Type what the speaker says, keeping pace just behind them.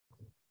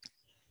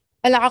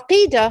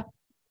Al-Aqidah,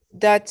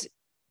 that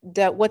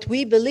what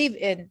we believe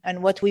in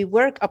and what we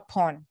work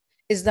upon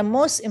is the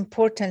most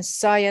important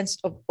science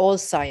of all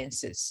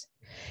sciences.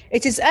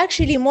 It is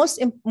actually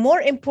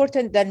more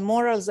important than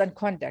morals and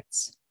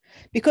conducts.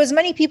 Because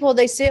many people,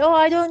 they say, oh,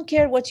 I don't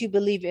care what you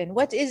believe in.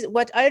 What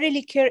I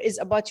really care is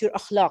about your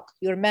akhlaq,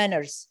 your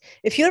manners.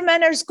 If your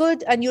manners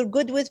good and you're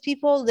good with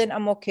people, then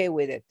I'm okay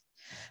with it.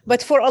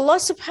 But for Allah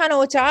subhanahu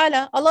wa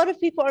ta'ala, a lot of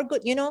people are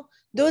good. You know,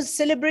 those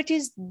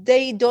celebrities,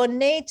 they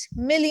donate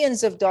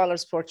millions of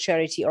dollars for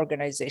charity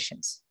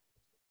organizations,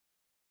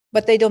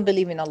 but they don't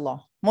believe in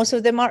Allah. Most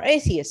of them are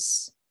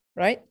atheists,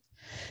 right?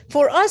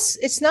 For us,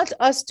 it's not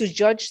us to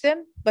judge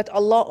them, but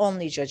Allah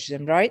only judge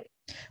them, right?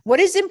 What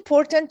is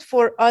important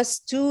for us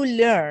to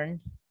learn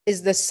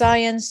is the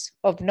science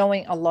of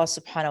knowing Allah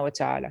subhanahu wa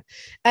ta'ala.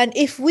 And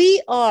if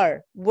we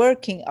are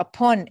working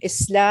upon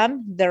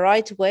Islam the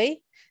right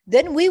way,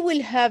 then we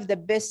will have the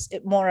best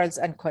morals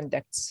and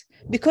conducts,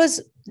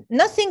 because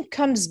nothing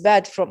comes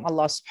bad from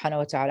Allah subhanahu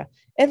wa ta'ala.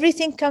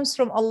 Everything comes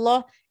from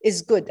Allah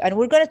is good. And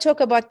we're going to talk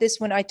about this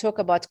when I talk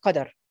about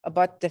qadar,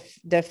 about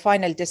the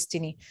final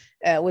destiny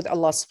with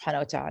Allah subhanahu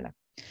wa ta'ala.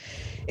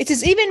 It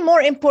is even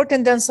more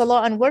important than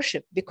salah and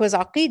worship, because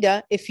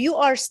aqidah, if you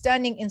are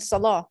standing in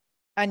salah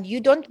and you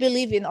don't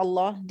believe in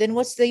Allah, then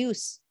what's the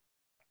use?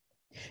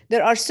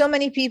 There are so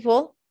many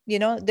people, you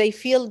know, they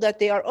feel that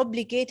they are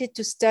obligated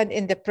to stand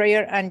in the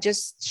prayer and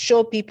just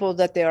show people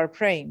that they are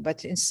praying,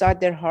 but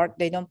inside their heart,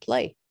 they don't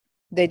pray.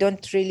 They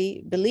don't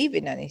really believe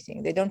in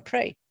anything. They don't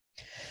pray.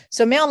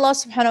 So may Allah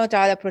subhanahu wa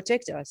ta'ala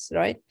protect us,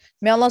 right?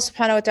 May Allah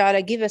subhanahu wa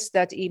ta'ala give us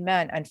that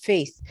iman and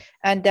faith,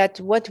 and that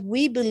what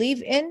we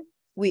believe in,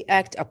 we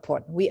act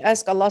upon. We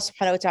ask Allah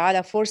subhanahu wa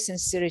ta'ala for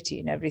sincerity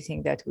in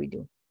everything that we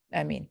do.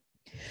 Ameen.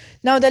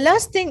 Now, the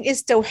last thing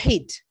is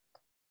Tawheed.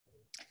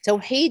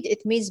 Tawheed,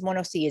 it means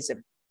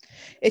monotheism.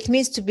 It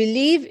means to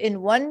believe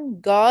in one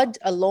God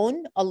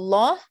alone,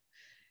 Allah,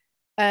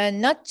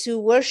 and not to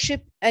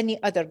worship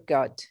any other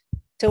God.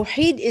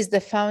 Tawheed is the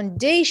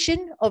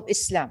foundation of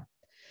Islam.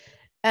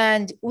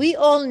 And we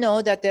all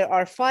know that there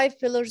are 5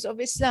 pillars of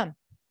Islam.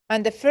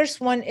 And the first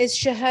one is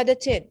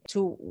shahadatin,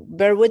 to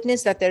bear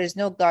witness that there is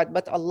no God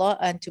but Allah,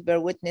 and to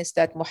bear witness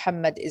that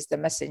Muhammad is the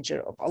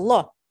messenger of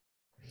Allah.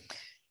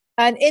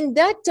 And in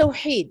that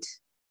Tawheed,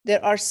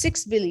 there are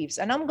 6 beliefs.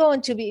 And I'm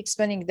going to be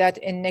explaining that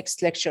in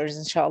next lectures,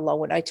 inshallah,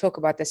 when I talk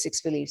about the 6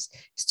 beliefs.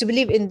 It's to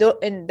believe in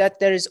that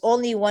there is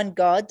only one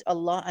God,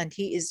 Allah, and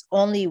He is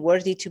only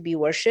worthy to be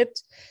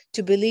worshipped.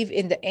 To believe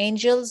in the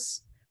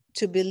angels,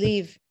 to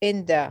believe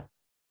in the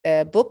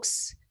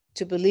books,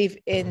 to believe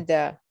in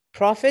the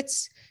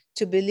prophets,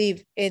 to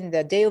believe in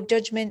the day of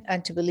judgment,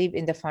 and to believe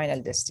in the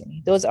final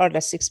destiny. Those are the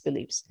 6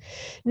 beliefs.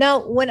 Now,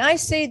 when I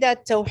say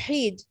that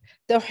Tawheed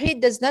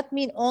does not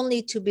mean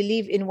only to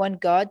believe in one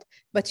God,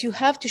 but you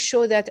have to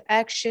show that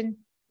action,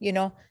 you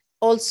know,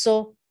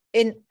 also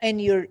in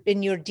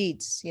your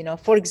deeds. You know,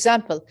 for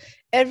example,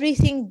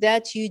 everything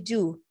that you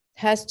do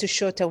has to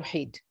show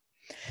Tawheed.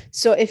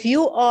 So if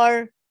you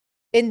are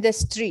in the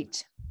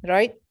street,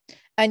 right,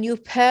 and you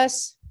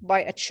pass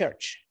by a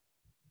church,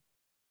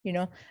 you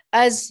know,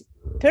 as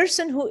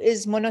person who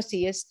is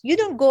monotheist, you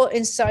don't go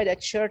inside a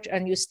church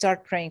and you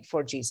start praying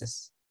for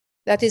Jesus.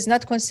 That is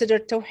not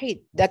considered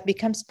Tawheed. That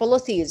becomes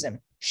polytheism,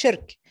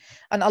 shirk.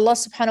 And Allah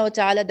subhanahu wa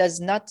ta'ala does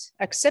not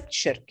accept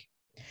shirk.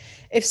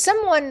 If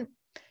someone,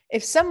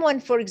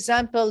 for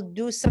example,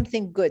 do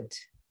something good,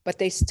 but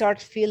they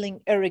start feeling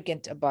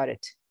arrogant about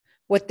it,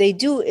 what they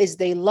do is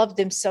they love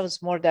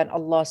themselves more than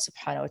Allah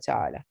subhanahu wa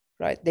ta'ala,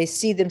 right? They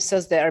see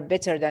themselves, they are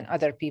better than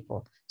other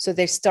people. So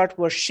they start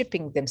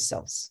worshiping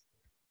themselves.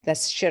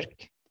 That's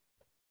shirk.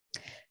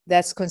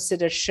 That's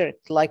considered shirk,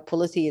 like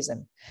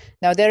polytheism.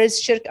 Now, there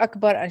is shirk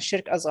akbar and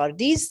shirk asghar.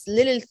 These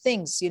little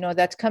things, you know,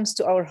 that comes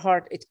to our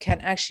heart, it can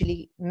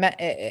actually,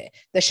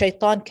 the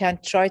shaitan can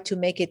try to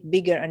make it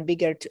bigger and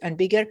bigger and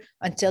bigger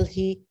until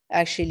he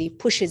actually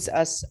pushes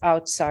us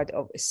outside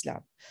of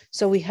Islam.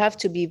 So we have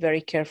to be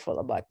very careful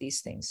about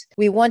these things.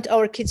 We want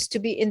our kids to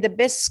be in the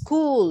best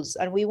schools,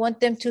 and we want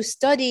them to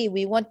study.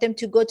 We want them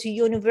to go to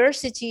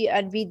university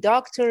and be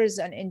doctors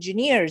and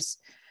engineers.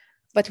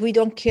 But we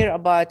don't care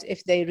about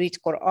if they read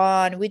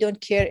Quran. We don't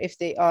care if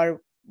they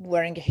are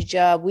wearing a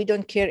hijab. We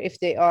don't care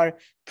if they are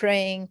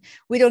praying.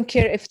 We don't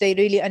care if they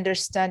really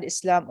understand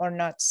Islam or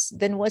not.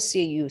 Then what's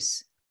your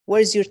use?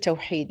 Where's your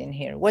Tawheed in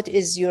here?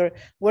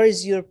 Where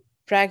is your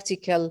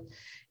practical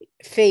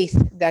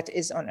faith that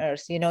is on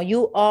earth? You know,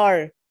 you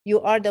are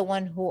the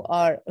one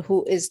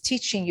who is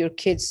teaching your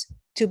kids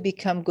to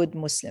become good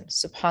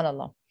Muslims,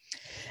 subhanallah.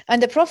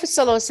 And the Prophet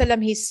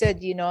ﷺ, he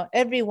said, you know,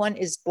 everyone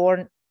is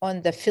born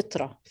on the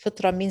fitra.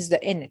 Fitra means the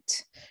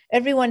innate.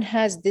 Everyone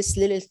has this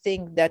little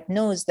thing that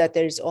knows that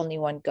there is only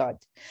one God.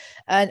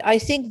 And I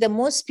think the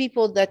most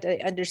people that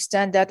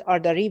understand that are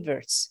the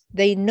reverts.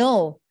 They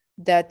know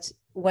that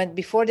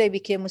before they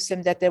became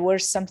Muslim, that there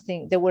was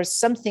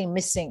something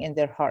missing in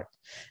their heart.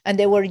 And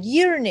they were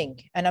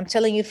yearning. And I'm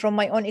telling you from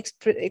my own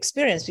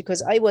experience,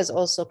 because I was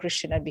also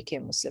Christian and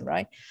became Muslim,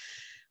 right?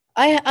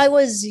 I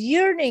was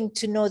yearning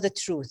to know the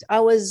truth. I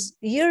was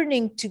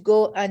yearning to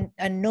go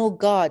and know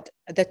God,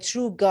 the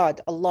true God,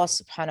 Allah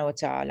subhanahu wa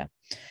ta'ala.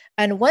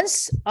 And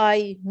once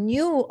I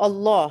knew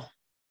Allah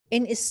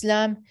in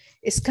Islam,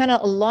 it's kind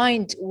of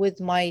aligned with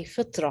my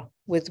fitrah,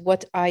 with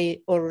what I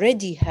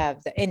already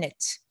have, the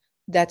innate,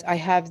 that I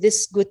have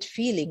this good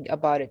feeling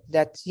about it,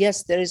 that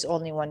yes, there is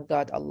only one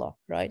God, Allah,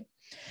 right?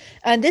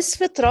 And this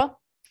fitrah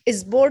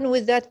is born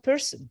with that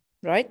person,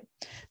 right?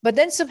 But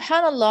then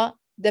subhanallah,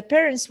 the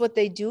parents, what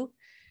they do,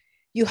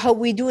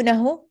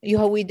 yuhawidana,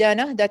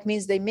 that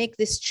means they make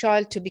this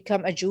child to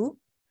become a Jew,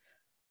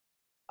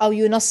 أو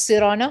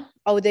ينصرانه,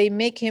 or they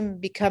make him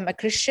become a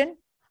Christian,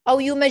 أو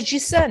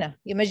يمجسانه.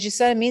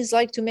 Yumajjisana means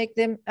like to make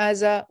them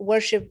as a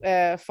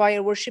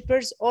fire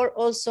worshippers, or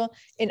also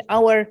in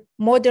our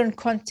modern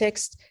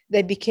context,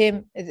 they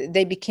became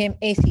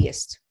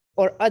atheists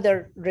or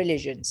other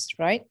religions,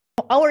 right?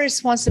 Our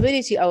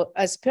responsibility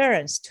as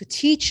parents to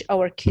teach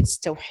our kids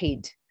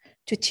Tawheed,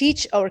 to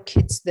teach our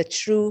kids the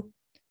true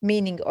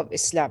meaning of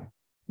Islam,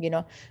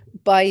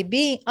 by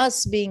being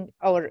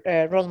our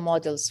role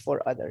models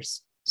for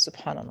others.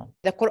 Subhanallah.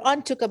 The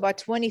Quran took about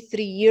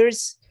 23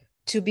 years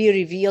to be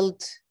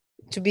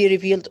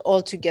revealed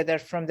altogether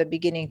from the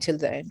beginning till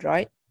the end,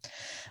 right?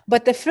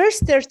 But the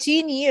first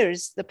 13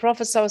 years, the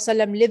Prophet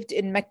ﷺ lived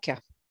in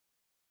Mecca.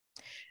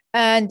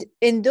 And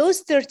in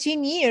those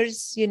 13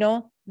 years,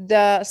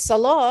 the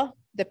salah,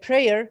 the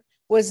prayer,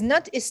 was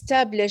not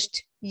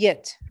established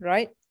yet,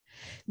 right?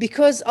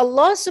 Because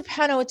Allah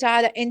subhanahu wa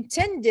ta'ala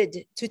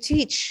intended to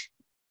teach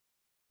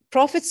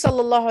Prophet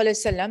sallallahu alaihi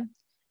wasallam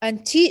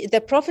and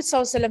the Prophet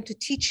ﷺ to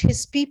teach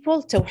his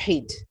people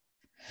Tawheed.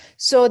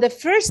 So the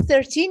first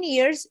 13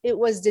 years, it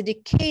was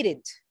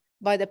dedicated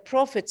by the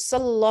Prophet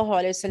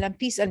ﷺ,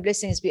 peace and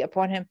blessings be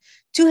upon him,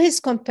 to his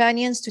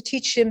companions to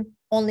teach him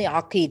only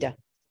Aqidah.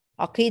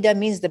 Aqidah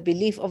means the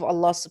belief of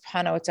Allah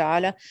subhanahu wa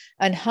ta'ala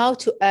and how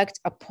to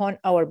act upon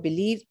our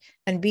belief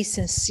and be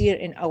sincere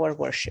in our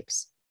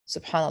worships.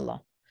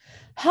 Subhanallah.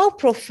 How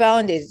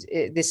profound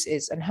this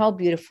is and how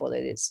beautiful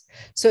it is.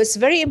 So it's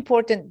very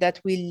important that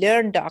we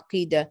learn the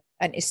Aqidah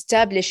and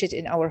establish it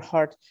in our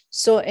heart,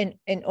 so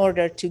in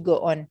order to go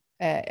on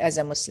as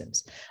a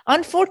Muslims.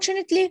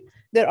 Unfortunately,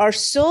 there are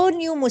so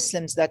new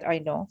Muslims that I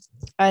know,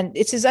 and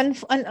it is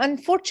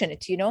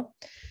unfortunate,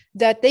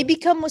 that they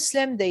become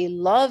Muslim, they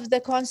love the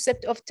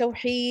concept of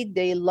Tawheed,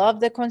 they love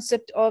the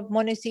concept of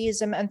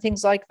monotheism and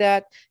things like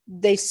that.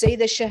 They say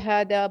the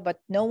Shahada, but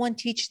no one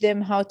teach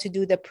them how to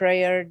do the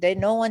prayer.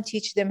 No one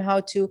teach them how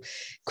to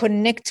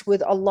connect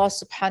with Allah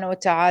subhanahu wa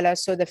ta'ala.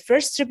 So the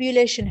first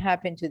tribulation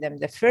happened to them,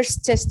 the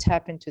first test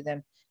happened to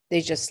them,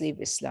 they just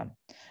leave Islam.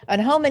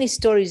 And how many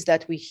stories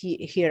that we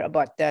hear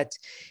about that,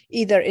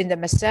 either in the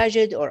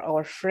masajid or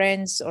our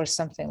friends or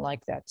something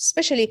like that.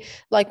 Especially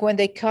like when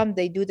they come,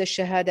 they do the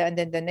shahada, and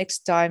then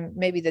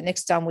maybe the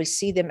next time we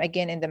see them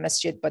again in the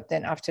masjid, but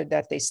then after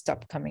that they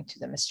stop coming to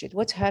the masjid.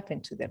 What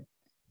happened to them?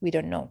 We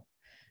don't know.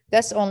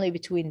 That's only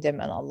between them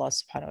and Allah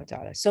subhanahu wa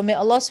ta'ala. So may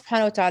Allah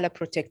subhanahu wa ta'ala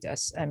protect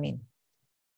us. Ameen.